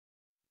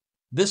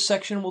This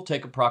section will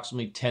take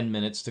approximately 10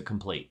 minutes to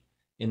complete.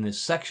 In this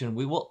section,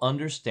 we will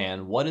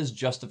understand what is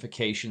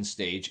justification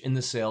stage in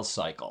the sales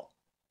cycle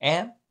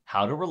and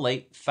how to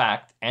relate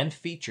fact and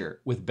feature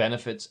with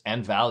benefits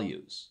and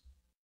values.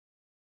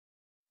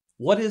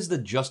 What is the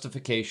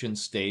justification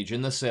stage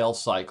in the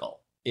sales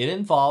cycle? It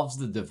involves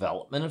the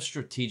development of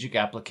strategic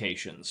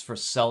applications for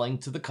selling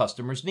to the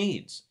customer's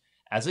needs.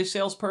 As a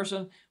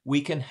salesperson,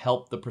 we can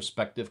help the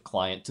prospective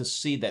client to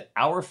see that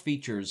our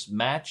features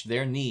match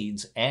their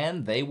needs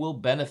and they will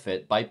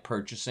benefit by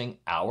purchasing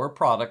our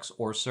products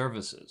or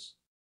services.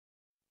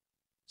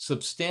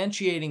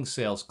 Substantiating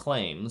sales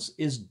claims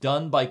is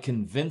done by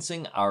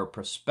convincing our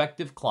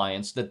prospective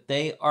clients that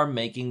they are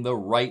making the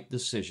right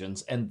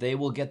decisions and they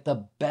will get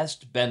the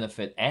best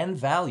benefit and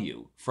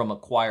value from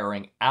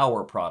acquiring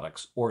our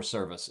products or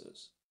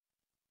services.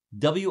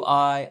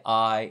 WIIFM,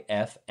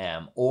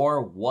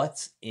 or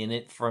what's in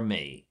it for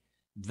me.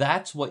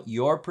 That's what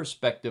your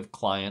prospective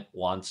client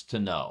wants to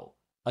know.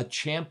 A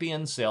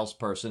champion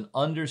salesperson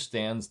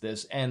understands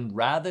this and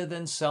rather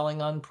than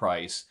selling on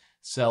price,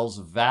 sells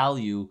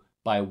value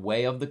by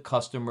way of the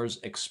customer's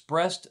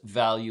expressed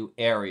value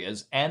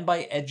areas and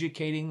by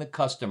educating the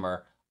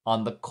customer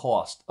on the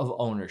cost of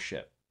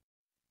ownership.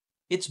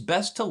 It's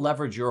best to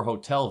leverage your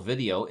hotel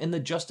video in the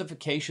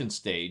justification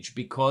stage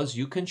because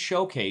you can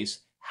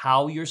showcase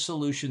how your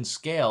solution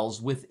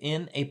scales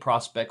within a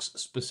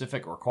prospect's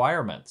specific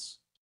requirements.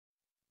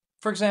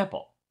 For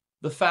example,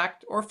 the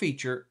fact or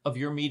feature of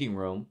your meeting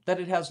room that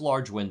it has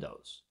large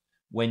windows.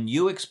 When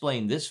you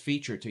explain this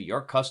feature to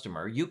your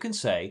customer, you can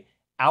say,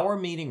 our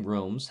meeting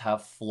rooms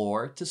have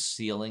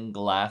floor-to-ceiling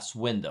glass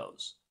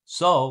windows,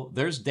 so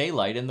there's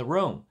daylight in the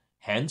room,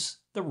 hence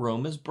the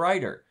room is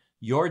brighter.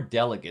 Your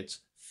delegates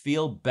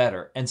feel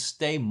better and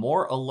stay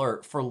more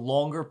alert for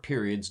longer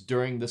periods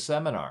during the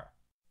seminar.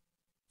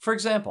 For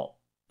example,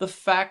 the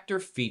fact or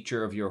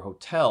feature of your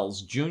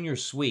hotel's junior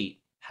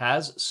suite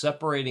has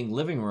separating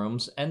living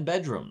rooms and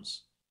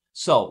bedrooms.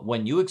 So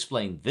when you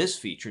explain this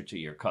feature to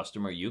your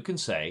customer, you can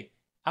say,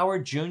 our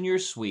junior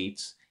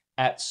suites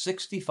at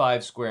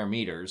 65 square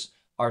meters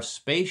are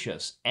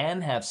spacious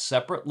and have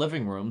separate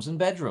living rooms and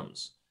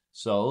bedrooms.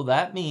 So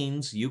that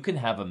means you can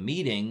have a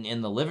meeting in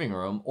the living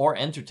room or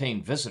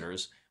entertain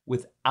visitors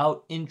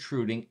without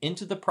intruding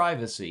into the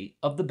privacy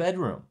of the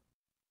bedroom.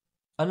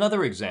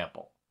 Another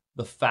example,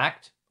 the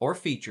fact or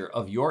feature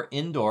of your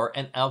indoor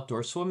and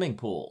outdoor swimming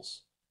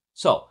pools.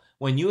 So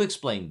when you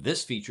explain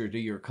this feature to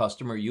your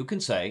customer, you can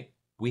say,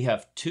 we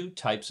have two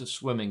types of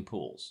swimming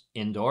pools,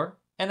 indoor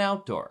and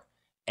outdoor,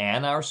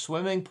 and our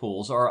swimming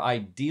pools are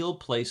ideal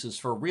places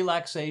for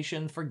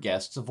relaxation for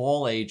guests of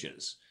all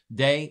ages,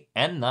 day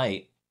and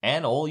night,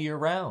 and all year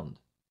round.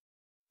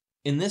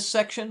 In this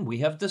section, we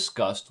have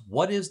discussed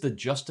what is the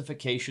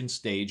justification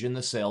stage in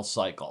the sales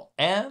cycle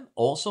and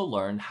also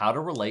learned how to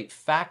relate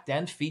fact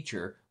and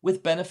feature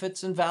with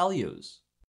benefits and values.